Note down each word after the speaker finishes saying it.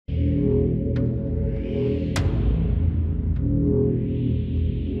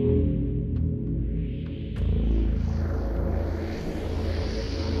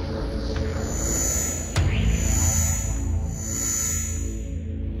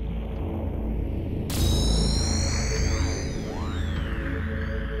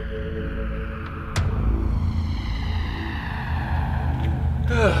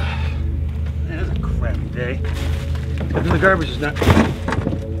But then the garbage is not.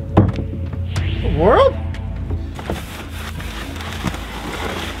 The world?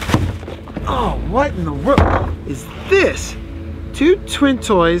 Oh, what in the world is this? 2 twin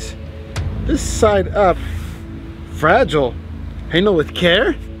toys, this side up, fragile, handle with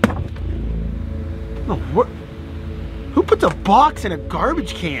care? Oh, what? Who puts a box in a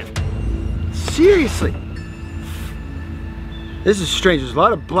garbage can? Seriously. This is strange. There's a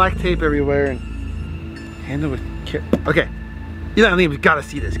lot of black tape everywhere and handle with care. Okay, Eli and Liam, you gotta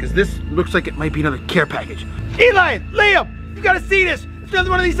see this because this looks like it might be another care package. Eli, Liam, you gotta see this. It's another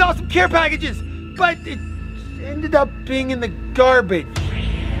one of these awesome care packages, but it ended up being in the garbage.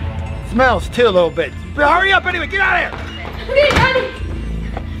 Smells too a little bit. But hurry up anyway, get out of here. Okay, Daddy.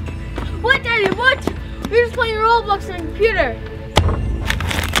 What, Daddy? What? We're just playing Roblox on the computer.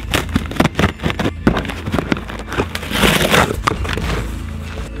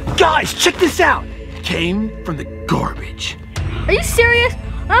 Guys, check this out. Came from the garbage. Are you serious?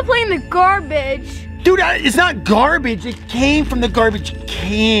 I'm not playing the garbage. Dude, it's not garbage. It came from the garbage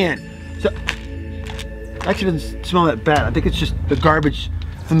can. So, actually, it doesn't smell that bad. I think it's just the garbage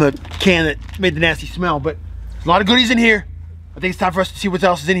from the can that made the nasty smell. But there's a lot of goodies in here. I think it's time for us to see what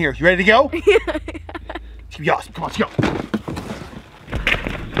else is in here. You ready to go? Yeah. It's gonna be awesome. Come on, let's go.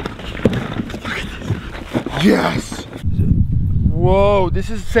 Yes. Whoa, this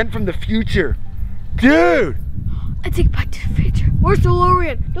is sent from the future. Dude. I take Back to the Future. Where's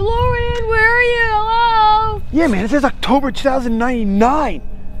DeLorean? DeLorean, where are you? Hello? Yeah, man, it says October 2099.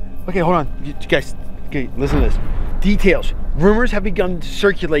 Okay, hold on. You guys, okay, listen to this. Details. Rumors have begun to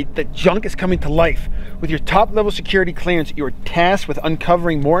circulate that junk is coming to life. With your top-level security clearance, you are tasked with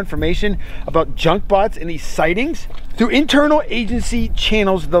uncovering more information about JUNKBOTS and these sightings. Through internal agency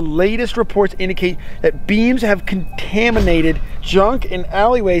channels, the latest reports indicate that beams have contaminated junk in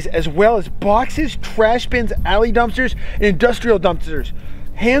alleyways as well as boxes, trash bins, alley dumpsters, and industrial dumpsters.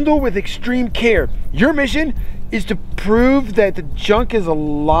 Handle with extreme care. Your mission is to prove that the junk is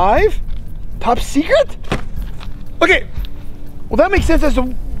alive? Top secret? Okay, well that makes sense as to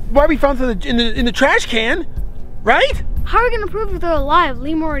why we found them in the trash can, right? How are we gonna prove that they're alive?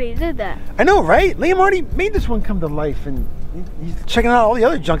 Liam already did that. I know, right? Liam already made this one come to life, and he's checking out all the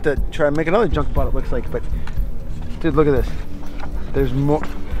other junk to try and make another junk bot, it looks like. But dude, look at this. There's more.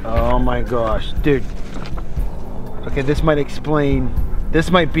 Oh my gosh, dude. Okay, this might explain.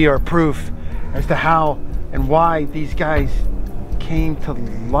 This might be our proof as to how and why these guys came to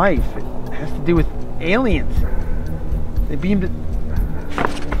life. It has to do with aliens. They beamed it.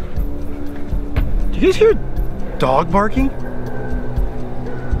 Do you guys hear a dog barking?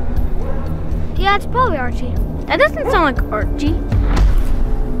 Yeah, it's probably Archie. That doesn't sound like Archie.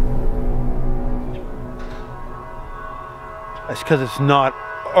 That's because it's not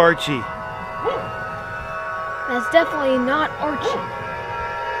Archie. That's definitely not Archie.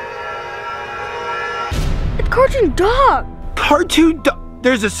 It's Cartoon Dog. Cartoon dog.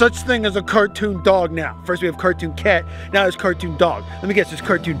 There's a such thing as a cartoon dog now. First we have cartoon cat, now there's cartoon dog. Let me guess, there's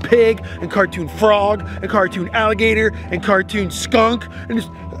cartoon pig, and cartoon frog, and cartoon alligator, and cartoon skunk, and there's,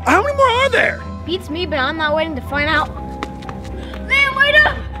 how many more are there? Beats me, but I'm not waiting to find out. Man, wait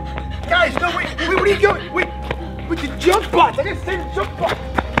up! Guys, no, wait, what are you doing? Wait, the JUNKBOTS, I gotta say the JUNKBOTS.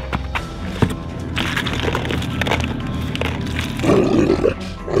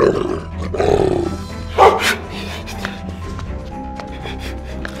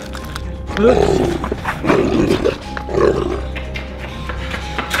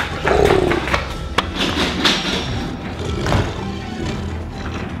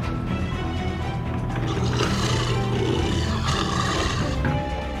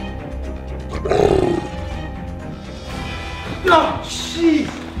 Oh, jeez.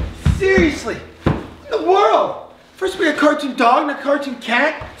 Seriously. In the world. First we had a cartoon dog and a cartoon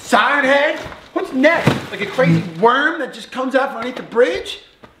cat. Siren head. What's next? Like a crazy worm that just comes out from underneath the bridge?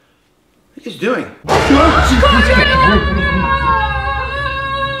 What are you guys doing?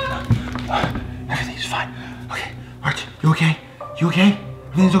 Everything's fine. Okay, Arch, you okay? You okay?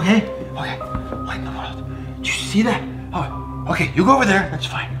 Everything's okay? Okay. What in the world? Did you see that? Oh, okay, you go over there. That's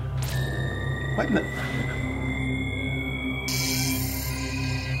fine. What in the...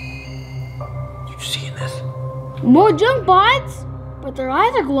 You seeing this? More JUNKBOTS, but their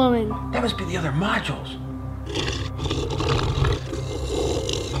eyes are glowing. That must be the other modules.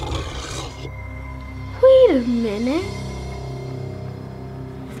 Wait a minute.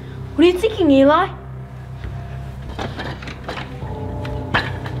 What are you thinking, Eli?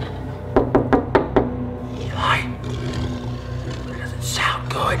 Eli, that doesn't sound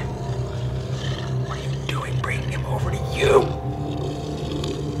good. What are you doing bringing him over to you?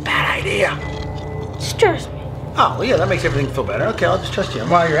 Bad idea. Just trust me. Oh, well, yeah, that makes everything feel better. Okay, I'll just trust you. And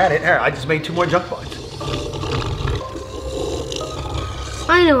while you're at it, here, I just made 2 more JUNKBOTS.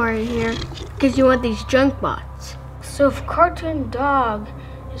 I know why you're here. Because you want these JUNKBOTs. So if Cartoon Dog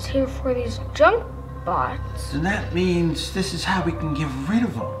is here for these JUNKBOTs, then that means this is how we can get rid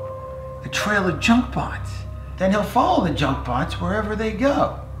of them. A trail of JUNKBOTs. Then he'll follow the JUNKBOTs wherever they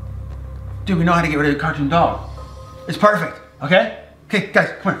go. Dude, we know how to get rid of the Cartoon Dog. It's perfect, okay? Okay,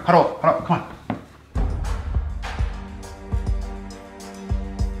 guys, come here, huddle up, come on.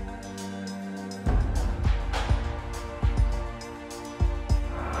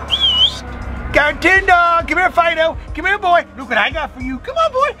 Cartoon Dog, come here, Fido. Come here, boy. Look what I got for you. Come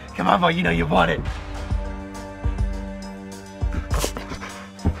on, boy. Come on, boy, you know you want it.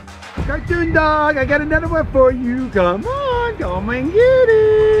 Cartoon Dog, I got another one for you. Come on and get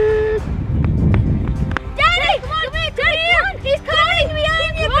it. Daddy, come on, Daddy, he's coming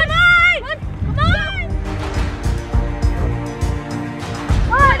behind you. Come on.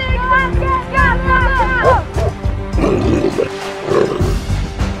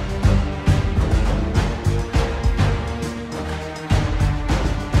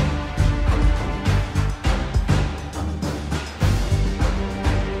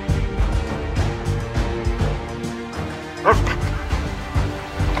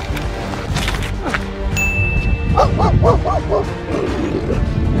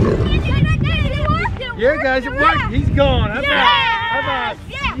 Yeah, guys, it worked. He's gone. How about?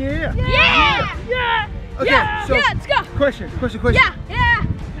 Yeah. Okay, so let's go. Question. Yeah.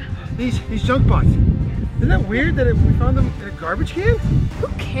 These JUNKBOTs. Isn't that weird that we found them in a garbage can? Who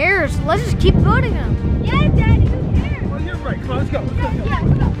cares? Let's just keep voting them. Yeah, Daddy, who cares? Well, you're right. Come on, let's go. Yeah,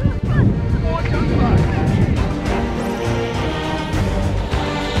 let's go. More JUNKBOTs.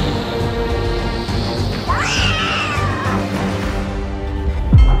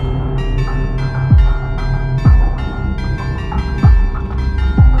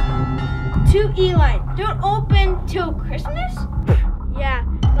 2 Eli, don't open till Christmas? Yeah,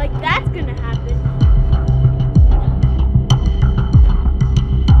 like that's gonna happen.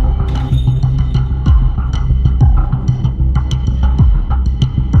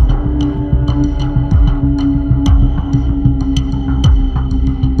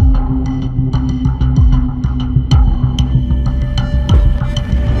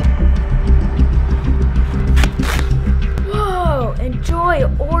 Whoa, enjoy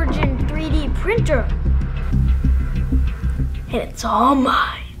Origin 3D printer. And it's all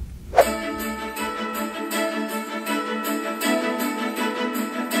mine.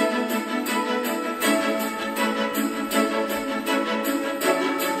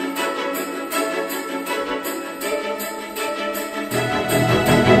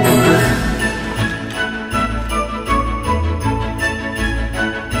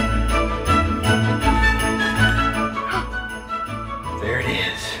 There it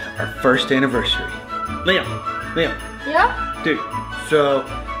is, our first anniversary. Liam. Yeah? Dude, so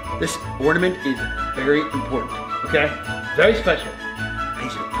this ornament is very important, okay? Very special. I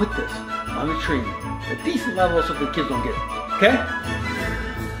need you to put this on the tree at a decent level so the kids don't get it, okay?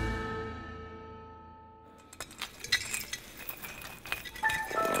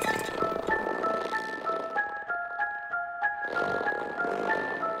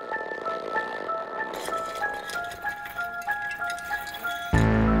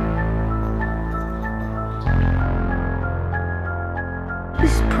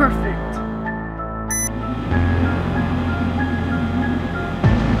 This is perfect.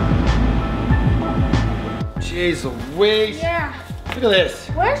 Jeez Louise. Yeah. Look at this.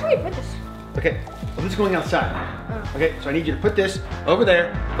 Where should we put this? Okay, well this is going outside. Okay, so I need you to put this over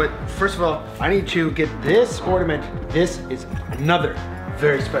there, but first of all, I need to get this ornament. This is another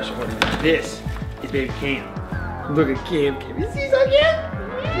very special ornament. This is baby Cam. Look at Cam. Is he so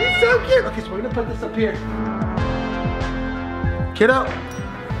cute? He's so cute. Okay, so we're gonna put this up here. Kiddo,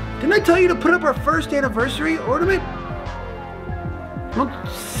 didn't I tell you to put up our first anniversary ornament? I don't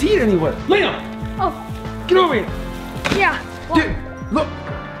see it anywhere. Liam! Oh, Get over here. yeah. Well, Dude, look.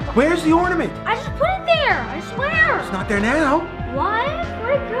 Where's the ornament? I just put it there. I swear. It's not there now. What?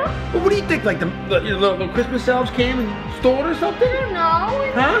 Where'd it go? Well, what do you think? Like the little Christmas elves came and stole it or something? I don't know.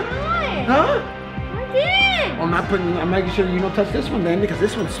 It's Huh? mine. Huh? I did. I'm making sure you don't touch this one then because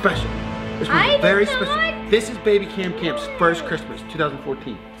this one's special. This I one's very did special. not. This is baby Camp's first Christmas,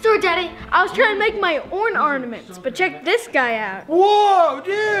 2014. Sorry, Daddy. I was trying to make my own ornaments, but check this guy out. Whoa,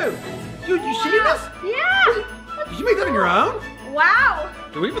 dude! Dude, you see this? Yeah. Did you make that on your own? Wow.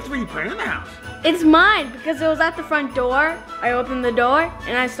 Do we have a 3D printer in the house? It's mine because it was at the front door. I opened the door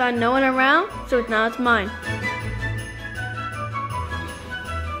and I saw no one around, so now it's mine.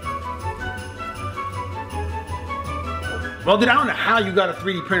 Well, dude, I don't know how you got a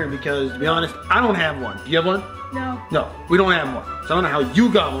 3D printer because, to be honest, I don't have one. Do you have one? No. No, we don't have one. So I don't know how you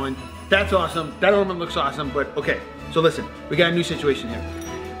got one. That's awesome. That ornament looks awesome, but okay. So listen, we got a new situation here.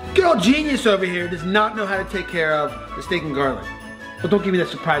 Girl genius over here does not know how to take care of the steak and garlic. But don't give me that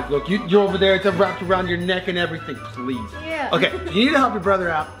surprised look. You're over there, it's wrapped around your neck and everything, please. Yeah. Okay, so you need to help your brother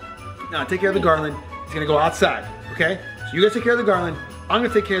out. Now, take care of the garland. He's gonna go outside, okay? So you guys take care of the garland. I'm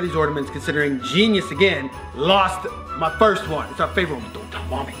gonna take care of these ornaments, considering Genius, again, lost my first one. It's our favorite one, but don't tell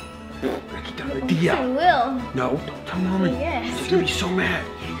Mommy. Keep that idea. I will. No, don't tell Mommy. Yes. She's gonna be so mad.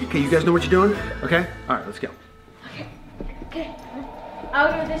 Okay, you guys know what you're doing? Okay? All right, let's go. Okay.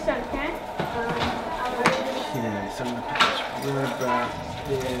 I'll do this one, okay? Yeah, so I'm gonna put this right back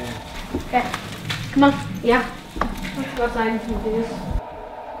there. Okay. Come on. Yeah. Let's go outside and do this.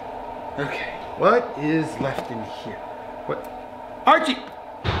 Okay, what is left in here? What? Archie!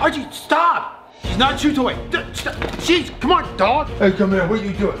 Archie, stop! She's not a chew toy. Stop. Jeez, come on, dog. Hey, come here. What are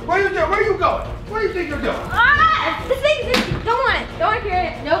you doing? What are you doing? Where are you going? What do you think you're doing? Ah! This thing, don't want it. Don't want to carry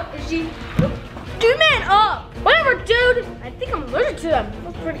it. Nope. Is she? Nope. Dude, man, up. Whatever, dude. I think I'm allergic to them.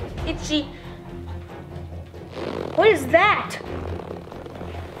 That's pretty itchy. What is that?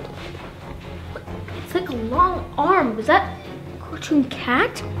 It's like a long arm. Was that a cartoon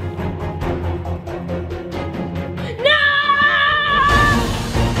cat? No!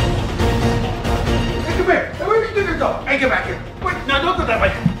 Hey, come here. Hey, where do you think you're going? Hey, get back here. Wait, no, don't go that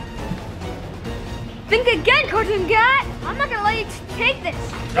way. Think again, cartoon cat. I'm not gonna let you take this.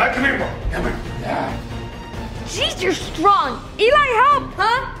 Come here, boy. Come here. Yeah. Jeez, you're strong. Eli, help!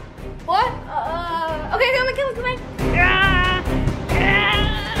 Huh? What? Okay, come on. Oh, come back.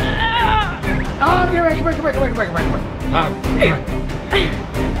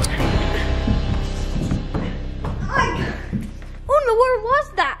 What in the world was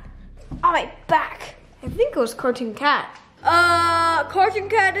that? On my back. I think it was cartoon cat. Cartoon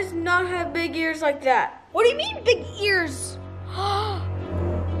cat does not have big ears like that. What do you mean big ears?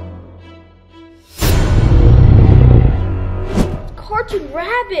 Cartoon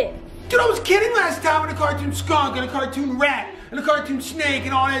rabbit. Dude, I was kidding last time with a cartoon skunk and a cartoon rat and a cartoon snake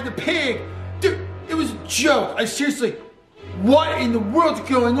and all that, the pig. Dude, it was a joke. Seriously, what in the world's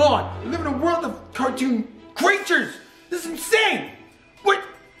going on? We live in a world of cartoon creatures. This is insane. What?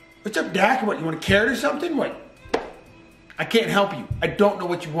 What's up, Dak? What, you want a carrot or something? What? I can't help you. I don't know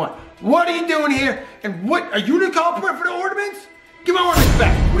what you want. What are you doing here? And what, are you the culprit for the ornaments? Give my ornaments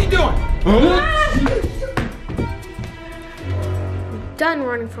back. What are you doing? Done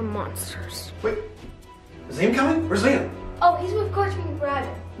running from monsters. Wait, is Liam coming? Where's Liam? Oh, he's with cartoon rabbit.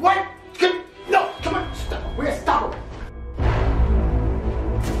 What? No, come on, stop. We're gonna stop him.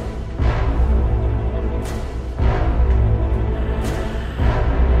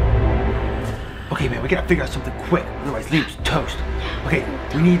 Okay, man, we gotta figure out something quick. Otherwise, Liam's toast. Okay,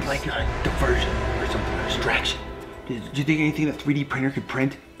 we need like a diversion or something, a distraction. Do you think anything that 3D printer could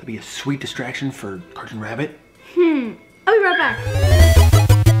print that'd be a sweet distraction for Cartoon Rabbit? I'll be right back.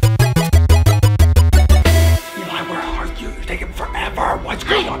 Eli, where are you? You're taking forever. What's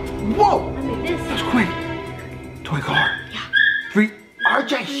going on? Whoa! I made this. That was quick. Toy car. Yeah.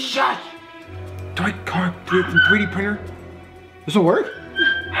 RJ, shush! Toy car from 3D printer? This will work?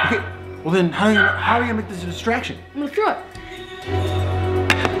 Yeah. Okay. Well then, how are you gonna make this a distraction? I'm gonna throw it.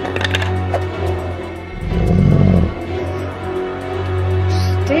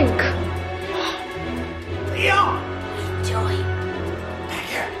 Stink. Leon! Joey. Back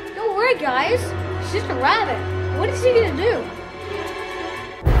here. Don't worry, guys. It's just a rabbit. What is he gonna do?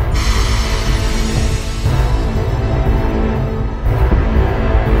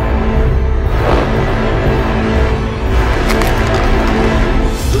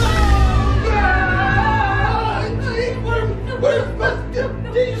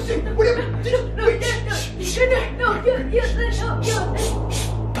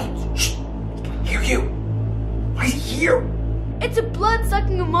 It's a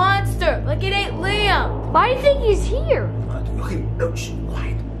blood-sucking monster, like it ate Liam. Why do you think he's here? Okay, no, shh,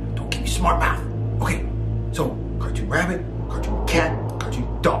 quiet. Don't give me smart mouth. Okay, so cartoon rabbit, cartoon cat,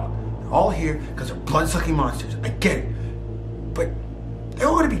 cartoon dog. They're all here because they're blood-sucking monsters. I get it. But they're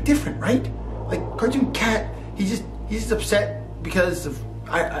all gonna be different, right? Like cartoon cat, he's just upset because of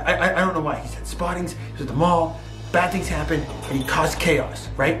I don't know why. He's had spottings, he was at the mall, bad things happen, and he caused chaos,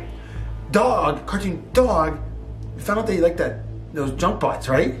 right? Dog, cartoon dog, we found out that he liked those JUNKBOTS,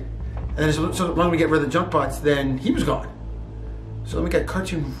 right? And then so when we get rid of the JUNKBOTS, then he was gone. So then we got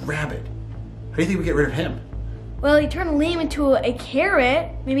cartoon rabbit. How do you think we get rid of him? Well, he turned Liam into a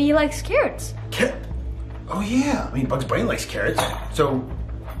carrot. Maybe he likes carrots. Carrot? Oh yeah, I mean Bugs Brain likes carrots. So,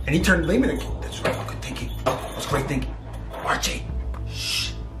 and he turned Liam into, that's right, good thinking. That's great thinking. All Archie,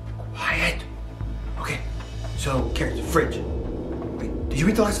 shh, quiet. Okay, so carrots, fridge. Wait, did you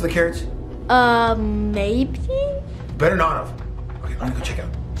eat the last of the carrots? Maybe? Better not have. Okay, I'm gonna go check out.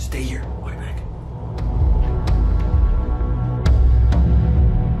 Stay here, I'll be back.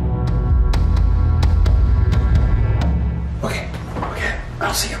 Okay,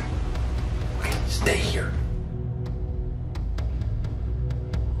 I'll see him. Okay, stay here.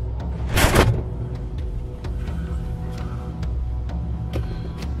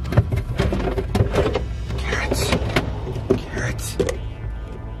 Carrots.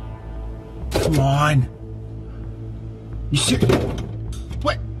 Come on. You serious?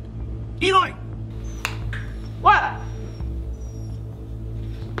 What? Eli! What?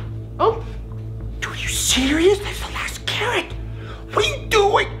 Oh. Dude, are you serious? That's the last carrot. What are you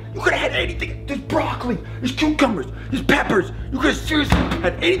doing? You could have had anything. There's broccoli, there's cucumbers, there's peppers. You could have seriously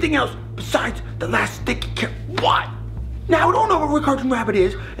had anything else besides the last sticky carrot. What? Now we don't know where Cartoon Rabbit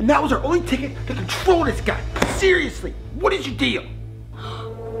is, and that was our only ticket to control this guy. Seriously, what is your deal?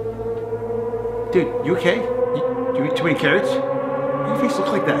 Dude, you okay? You eat too many carrots? Why does your face look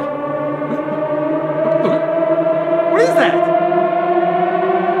like that? What is that?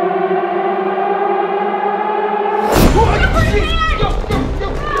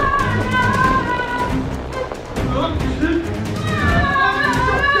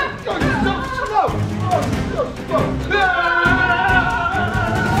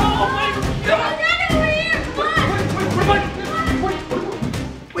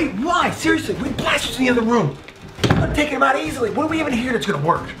 Wait, why? Seriously, we blasters in the other room. I'm taking him out easily. What do we have in here that's gonna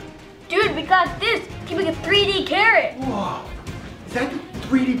work? Dude, we got this. Can make a 3D carrot. Whoa. Is that the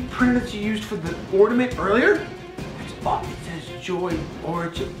 3D printer that you used for the ornament earlier? That's awesome. It says Joy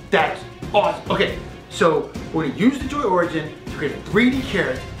Origin. That's awesome. Okay, so we're gonna use the Joy Origin to create a 3D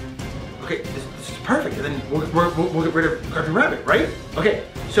carrot. Okay, this is perfect. And then we'll get rid of Cartoon Rabbit, right? Okay,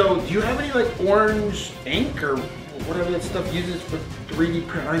 so do you have any like orange ink or whatever that stuff uses for 3D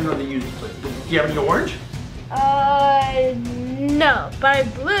print? I don't even know what they use. Do you have any orange? No,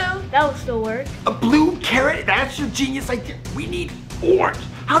 but blue, that will still work. A blue carrot? That's your genius idea. We need orange.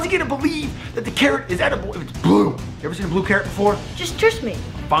 How's he gonna believe that the carrot is edible if it's blue? You ever seen a blue carrot before? Just trust me.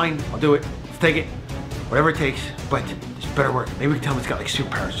 Fine, I'll do it. Let's take it. Whatever it takes, but this better work. Maybe we can tell him it's got like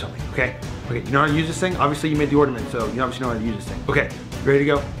superpowers or something, okay? Okay, you know how to use this thing? Obviously you made the ornament, so you obviously know how to use this thing. Okay, ready to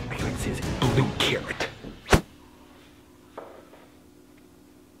go? I can't wait to see this blue carrot. Do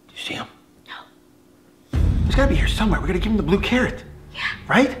you see him? He's gotta be here somewhere. We gotta give him the blue carrot. Yeah.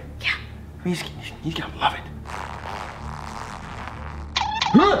 Right? Yeah. I mean, he's gonna love it.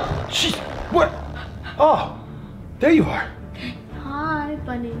 Jeez, what? Oh, there you are. Hi,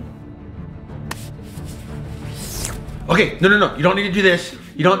 bunny. Okay, no. You don't need to do this.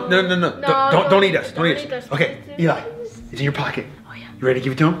 You don't, no. Don't eat us. Don't eat us. Okay, Eli, it's in your pocket. Oh, yeah. You ready to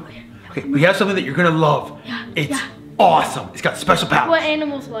give it to him? Oh, yeah. Okay, we have something that you're gonna love. Yeah. It's awesome. It's got special powers. What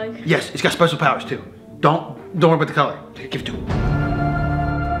animals like? Yes, it's got special powers too. Don't worry about the color. Give it to him.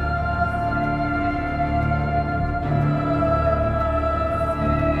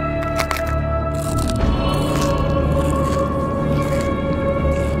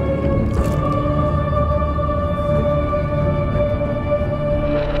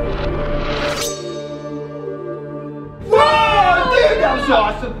 Whoa, dude, that was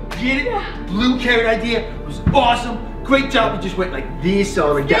awesome. Get it? Blue carrot idea was awesome. Great job. We just went like this all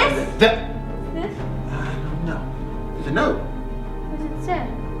the way down. This? There's a note. What does it say?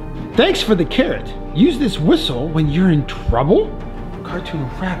 Thanks for the carrot. Use this whistle when you're in trouble. Cartoon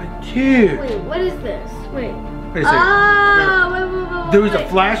Rabbit, dude. Wait, what is this? Wait. Wait a second. Oh, wait. There was a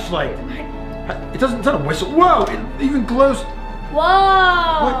flashlight. It's not a whistle. Whoa, it even glows.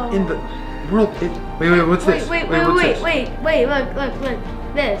 Whoa. What in the world? Wait, what's this? Wait, look.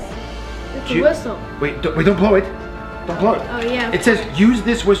 This. It's a whistle. Wait, don't blow it. Don't blow it. Oh, yeah. It says use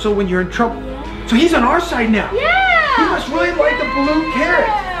this whistle when you're in trouble. Yeah. So he's on our side now. Yeah. He must really like the blue carrot.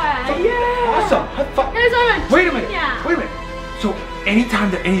 Yeah. Awesome. High five. There's on Wait a minute. Yeah. Wait a minute. So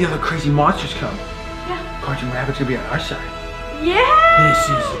anytime that any of the other crazy monsters come, Yeah. Cartoon Rabbit's gonna be on our side. Yeah. This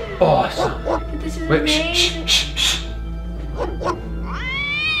is awesome. This is Wait, amazing. shh. What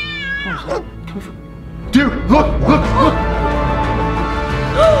was that coming from? Dude, look.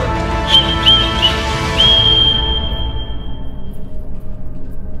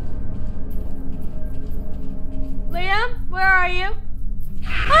 Liam, where are you?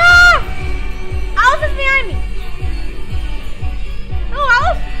 Ah! Alice is behind me. Oh,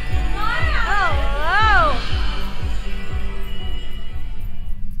 Alice.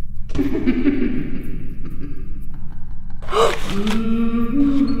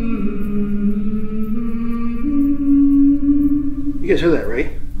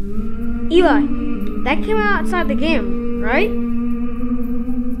 right? Eli, that came out outside the game, right?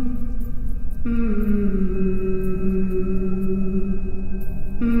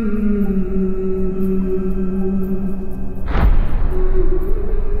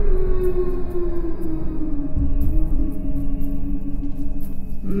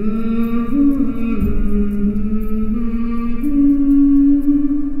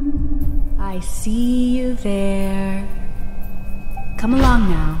 I see you there. Come along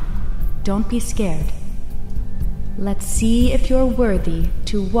now. Don't be scared. Let's see if you're worthy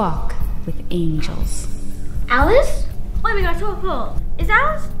to walk with angels. Alice? Wait, we got so cool. Is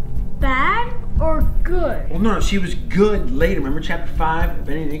Alice bad or good? Well, no, she was good later. Remember chapter 5,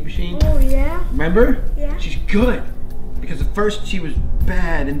 Bendy and the Ink Machine? Oh, yeah? Remember? Yeah. She's good. Because at first she was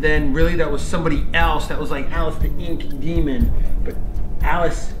bad, and then really that was somebody else that was like Alice the Ink Demon. But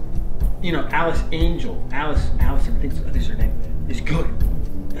Alice, you know, Alice Angel, Alice, I think her name, is good.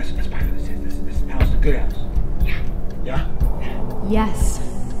 That's part of this. This is Alice, the good Alice. Yeah. Yeah? Yes,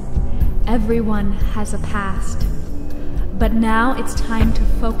 everyone has a past. But now it's time to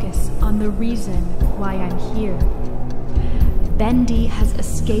focus on the reason why I'm here. Bendy has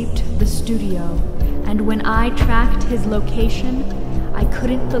escaped the studio, and when I tracked his location, I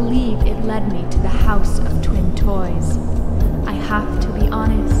couldn't believe it led me to the House of Twin Toys. I have to be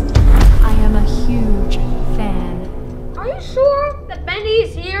honest, I am a huge fan. Are you sure that Bendy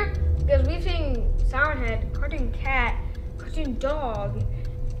is here? Because we've seen Soundhead, Cartoon Cat, Cartoon Dog,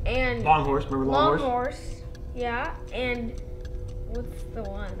 and Long Horse, remember Long Horse? Yeah, and what's the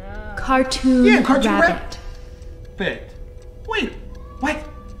one? Cartoon Cartoon Rabbit. Perfect. Wait, what?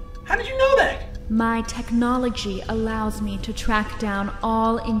 How did you know that? My technology allows me to track down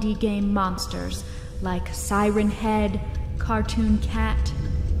all indie game monsters like Siren Head, Cartoon Cat,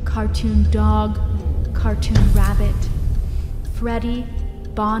 Cartoon Dog, Cartoon Rabbit, Freddy,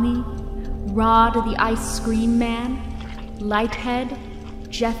 Bonnie, Rod the Ice Cream Man, Lighthead,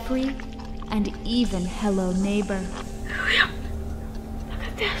 Jeffrey, and even Hello Neighbor. Look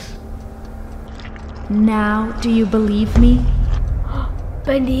at this. Now, do you believe me?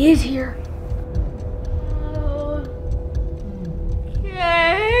 Bendy is here.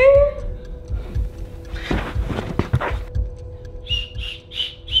 Okay.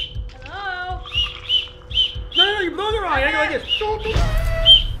 Hello? No, you're blowing it wrong. I go like this.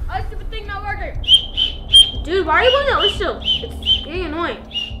 Oh, stupid thing not working. Dude, why are you blowing that whistle? It's getting annoying.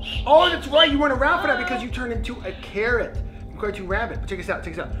 Oh, that's right. You weren't around for that because you turned into a carrot from Cartoon Rabbit. But check this out.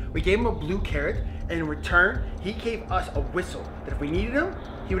 We gave him a blue carrot, and in return, he gave us a whistle that if we needed him,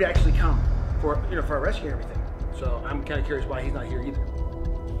 he would actually come for our rescue and everything. So I'm kind of curious why he's not here either.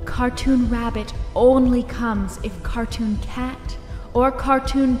 Cartoon Rabbit only comes if Cartoon Cat or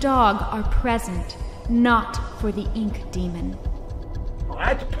Cartoon Dog are present, not for the Ink Demon. Oh,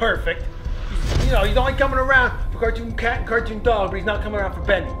 that's perfect. He's only coming around for Cartoon Cat and Cartoon Dog, but he's not coming around for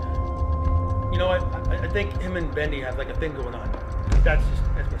Bendy. You know what? I think him and Bendy have like a thing going on. That's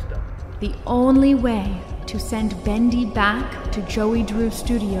messed up. The only way to send Bendy back to Joey Drew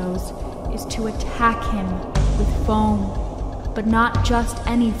Studios is to attack him with foam. But not just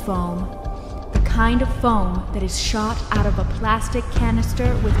any foam. The kind of foam that is shot out of a plastic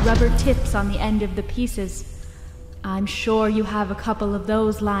canister with rubber tips on the end of the pieces. I'm sure you have a couple of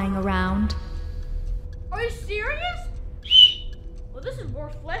those lying around. Are you serious? Well, this is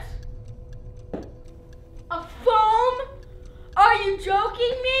worthless. A foam? Are you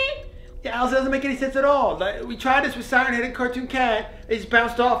joking me? Yeah, Alice, it doesn't make any sense at all. Like, we tried this with Siren Head and Cartoon Cat. It just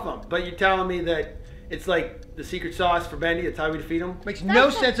bounced off them. But you're telling me that it's like the secret sauce for Bendy, that's how we defeat him? Makes no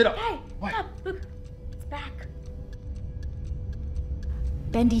sense at all. Hey, What? stop. Look, it's back.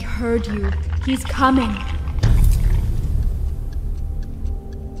 Bendy heard you. He's coming.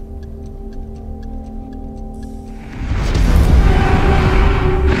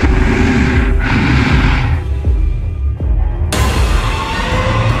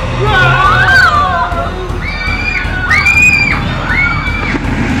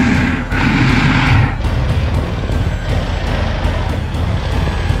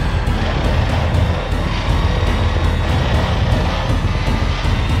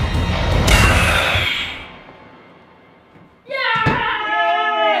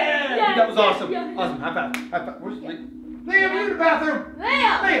 Where's Liam? Liam, you in the bathroom?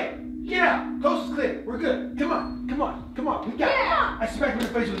 Liam, get out. Coast is clear. We're good. Come on. We got it. I smacked him in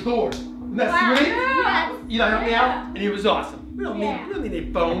the face with the door. Isn't that sweet? Yes. You know, help me out? And it was awesome. We don't need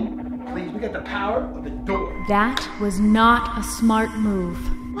any foam. Please, we got the power of the door. That was not a smart move.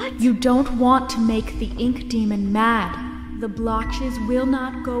 What? You don't want to make the Ink Demon mad. The blotches will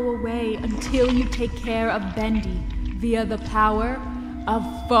not go away until you take care of Bendy via the power of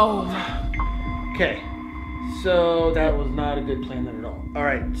foam. Okay, so that was not a good plan at all. All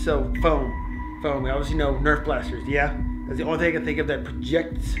right, so foam. We obviously know Nerf blasters, yeah? That's the only thing I can think of that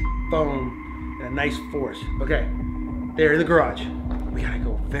projects foam at a nice force. Okay, they're in the garage. We gotta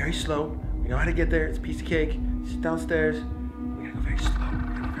go very slow. We know how to get there. It's a piece of cake. It's downstairs. We gotta go very slow. We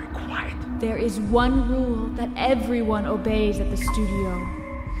gotta be very quiet. There is one rule that everyone obeys at the studio.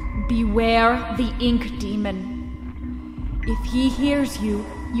 Beware the ink demon. If he hears you,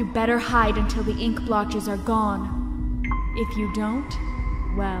 you better hide until the ink blotches are gone. If you don't,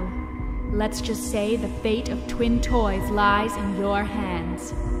 well, let's just say the fate of twin toys lies in your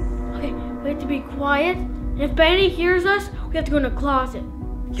hands. Okay, we have to be quiet. And if Bendy hears us, we have to go in a closet.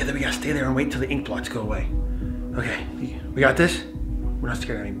 Yeah, then we gotta stay there and wait until the ink blots go away. Okay, we got this? We're not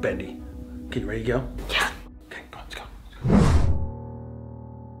scared of any Bendy. Okay, you ready to go? Yeah. Okay, go on, let's go.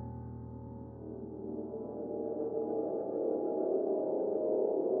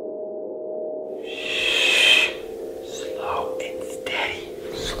 Shh. Slow and steady.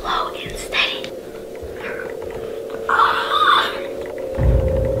 Slow and steady.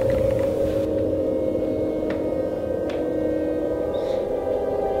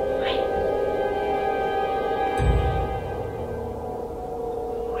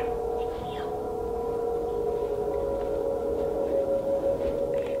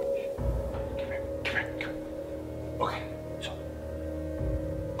 Okay, so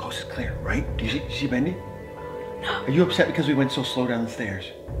coast is clear, right? Do you see Bendy? No. Are you upset because we went so slow down the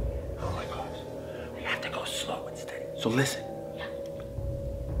stairs? Oh my gosh. We have to go slow and steady. So listen. Yeah.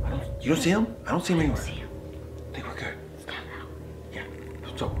 You don't see him? I don't see him anywhere. I don't see him. I think we're good. It's down now. Yeah.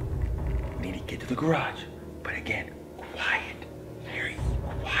 So we need to get to the garage. But again, quiet. Very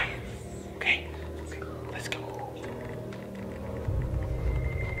quiet. Okay? Let's go.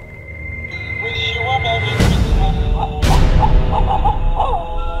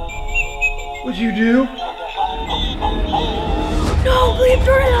 What'd you do? No, please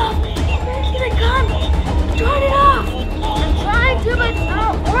turn it off. Ben's gonna come. Turn it off. I'm trying to, but it's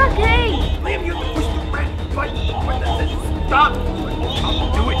not working. Liam, you have to push the red button. What does it? Stop.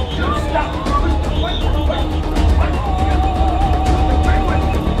 Do it. Stop.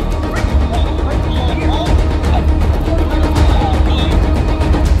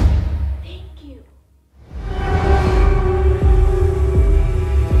 Thank you.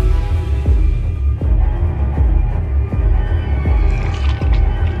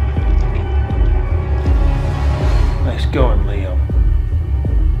 Nice going, Liam.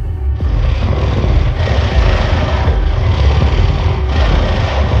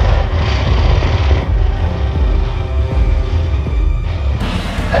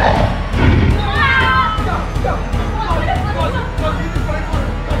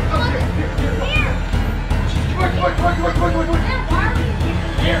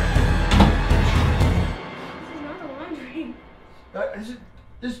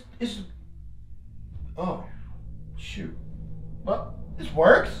 This is, oh, shoot. Well, this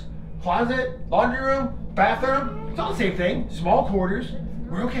works. Closet, laundry room, bathroom. It's all the same thing. Small quarters.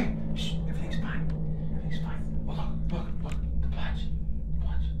 We're okay. Shh, everything's fine. Everything's fine. Oh, look, the blotch.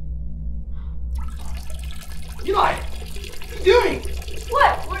 Eli, what are you doing?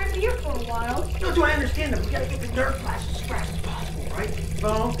 What? We're gonna be here for a while. No, do I understand them? We gotta get the Nerf flashes as fast as possible, right?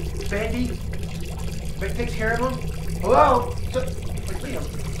 Foam, Bendy, but takes care of them. Hello? So, wait,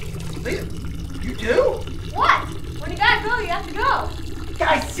 Liam, you do? What? When you gotta go, you have to go.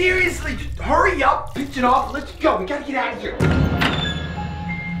 Guys, seriously, just hurry up, pitch it off, let's go. We gotta get out of here. Come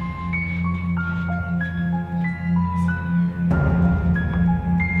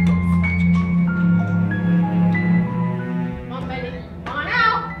on, Benny. Come on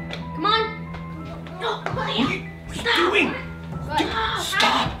out. Come on. No, come on here. What are you doing? Dude,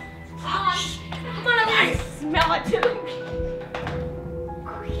 stop. Come on, I want to smell it too.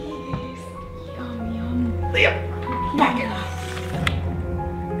 Yum, yum. Liam, back it up.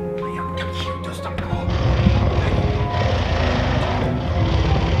 Liam, come here, don't stop calling.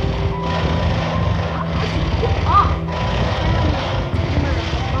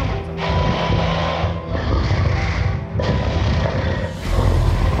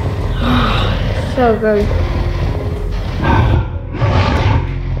 So good.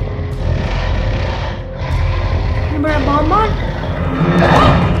 Remember a bonbon?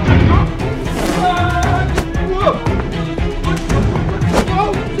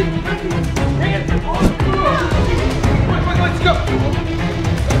 Let's go.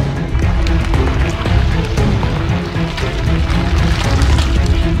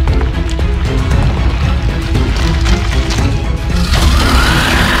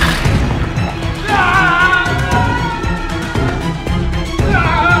 Ah!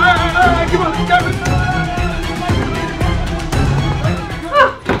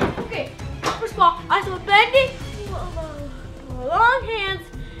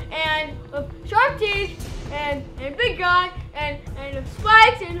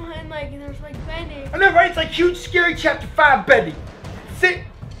 Bryton and like there's like Bendy. I know, right? It's like huge, scary chapter 5 Bendy. Sit.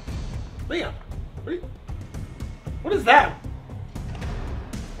 Liam, what is that?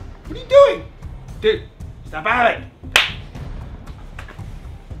 What are you doing? Dude, stop at it.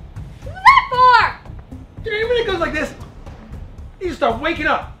 What's that for? Dude, when it goes like this, you just start waking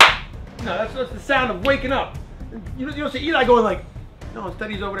up. No, that's the sound of waking up. You don't see Eli going like, no, instead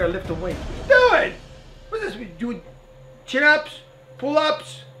he's over there lifting weights. What are you doing? What's this? We doing chin-ups,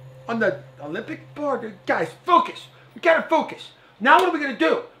 pull-ups on the Olympic bar? Dude, guys, focus. We gotta focus. Now what are we gonna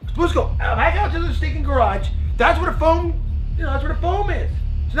do? We're supposed to go back out to the stinking garage. That's where the foam, that's where the foam is.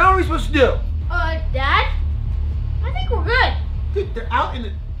 So now what are we supposed to do? Dad? I think we're good. Dude, they're out in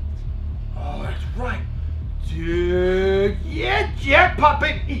the... Oh, that's right. Dude, yeah, Pop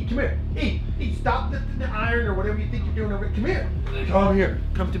it. Eat, come here. Eat, stop the iron or whatever you think you're doing over there. Come here. Come here.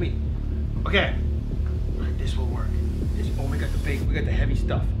 Come to me. Okay. This will work. Oh, we got the heavy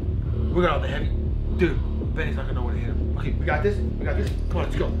stuff. We got all the heavy. Dude, Benny's not gonna know where to hit him. Okay, we got this. Come on,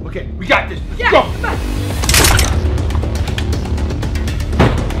 let's go. Okay, we got this. Let's go. Come on.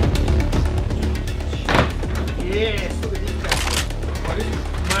 Yes, look at this guy. Oh, this is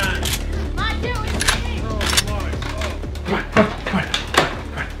mine. Mine too.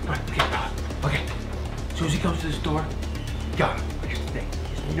 Okay. As soon as he comes to this door, got him. Here's the thing.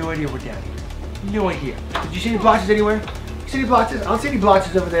 He has no idea we're down here. No idea. Did you see any blotches anywhere? You see any blotches? I don't see any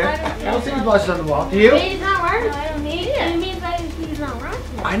blotches over there. I don't see any blotches on the wall. Do you? He's not wearing. No, I don't need it. It means that he's not wearing it.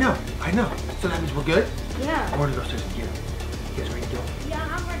 I know. So that means we're good? Yeah. I want to go upstairs and get him. You guys ready to go? Yeah,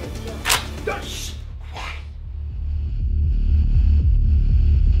 I'm ready to go. Shh.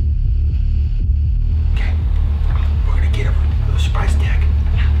 Okay. We're going to get him a little surprise attack.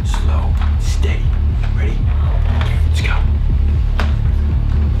 Slow, steady. Ready? Okay, let's go.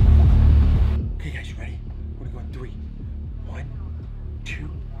 Okay, guys, you ready? We're going to go in 3. 1, 2,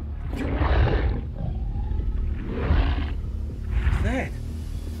 3. What's that?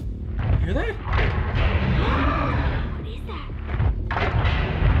 You hear that? What is that?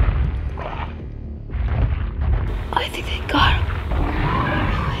 I think they got him.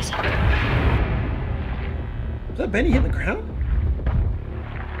 Who is it? Is that Benny hitting the ground?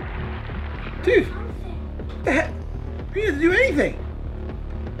 Dude, what the heck? We didn't do anything.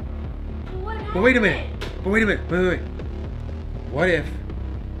 But wait a minute. Wait. What if,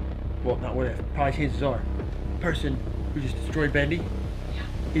 well, not what if, probably chances are, the person who just destroyed Bendy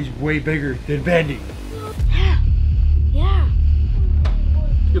is way bigger than Bendy. Yeah.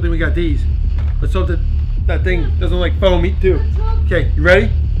 Good thing we got these. Let's hope that thing doesn't like foam me too. Okay, you ready?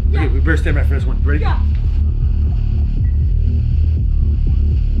 Yeah. Okay, we better stand by for this one. Ready? Yeah.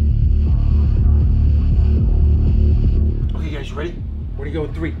 Okay, guys, you ready? Where do you go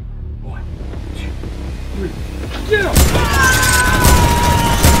with 3? 1, 2, 3. Get him! Is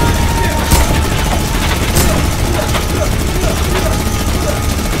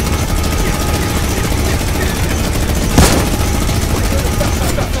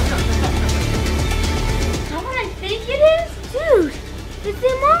that what I think it is? Dude, it's the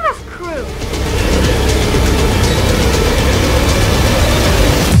Among Us crew.